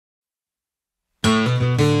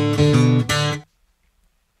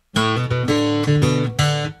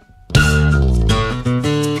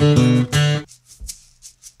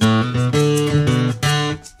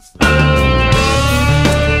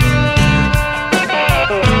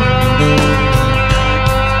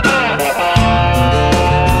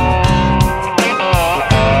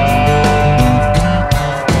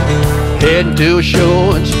heading to a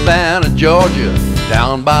show in Savannah, Georgia,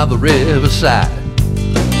 down by the riverside.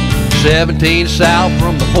 17 south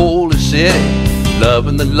from the holy city,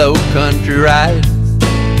 loving the low country ride.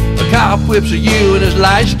 A cop whips a U and his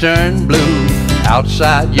lights turn blue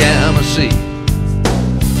outside Yemassee.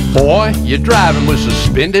 Boy, you're driving with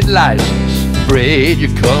suspended license, afraid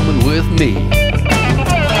you're coming with me.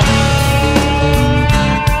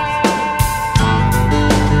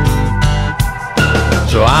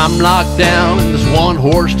 So I'm locked down in this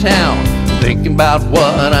one-horse town, thinking about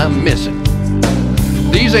what I'm missing.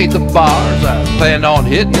 These ain't the bars I planned on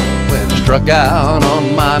hitting when I struck out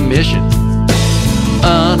on my mission.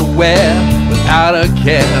 Unaware, without a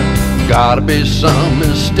care, gotta be some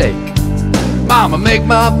mistake. Mama, make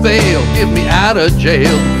my bail, get me out of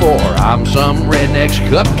jail before I'm some redneck's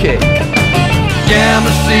cupcake.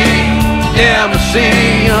 Yemassee,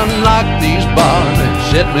 Yemassee, unlock these bars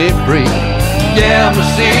and set me free.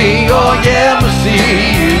 Yemassee, oh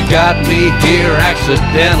Yemassee, you got me here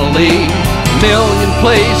accidentally. Million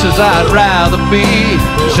places I'd rather be,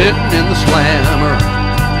 sitting in the slammer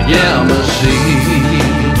in Yemassee.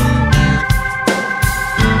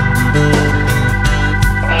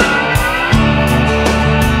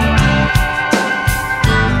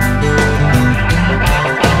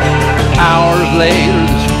 Hours later,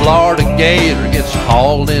 this Florida gator gets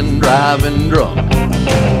hauled in driving drunk.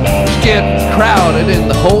 It's getting crowded in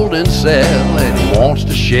the holding cell and he wants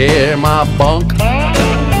to share my bunk.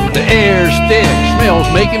 The air's thick, smells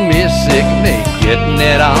making me sick, and they getting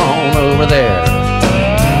it on over there.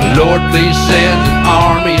 Lord, please send an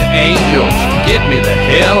army of angels to get me the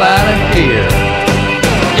hell out of here.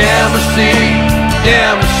 Yemassee,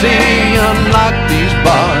 Yemassee, unlock these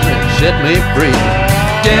bars and set me free.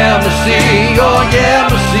 Yemassee, oh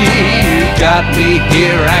Yemassee, you got me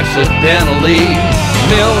here accidentally.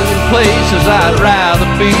 Million places I'd rather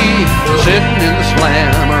be, sitting in the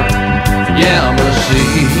slammer in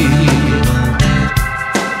Yemassee.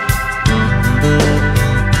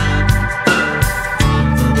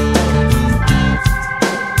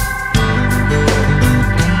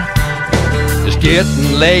 It's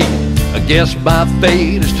getting late, I guess my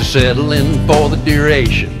fate is to settle in for the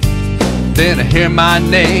duration. Then I hear my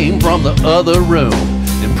name from the other room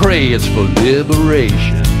and pray it's for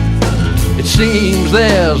liberation. It seems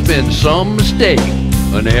there's been some mistake,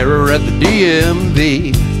 an error at the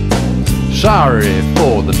DMV. Sorry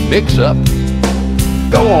for the mix-up.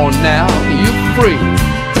 Go on now, you're free.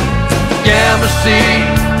 Yemassee,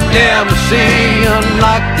 Yemassee,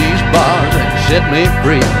 unlock these bars and set me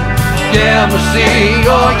free. Yemassee,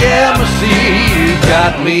 oh Yemassee, you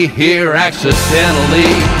got me here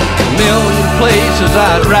accidentally. A million places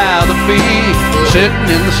I'd rather be, sitting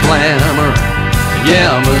in the slammer in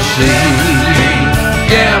Yemassee.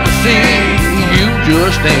 Yemassee, you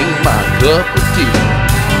just ain't my cup of tea.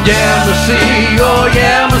 Yemassee, oh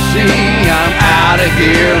Yemassee, I'm out of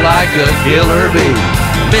here like a killer bee.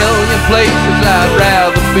 A million places I'd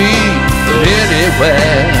rather be than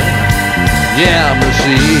anywhere.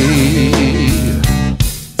 Yemassee,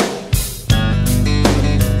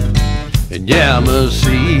 in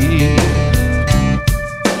Yemassee.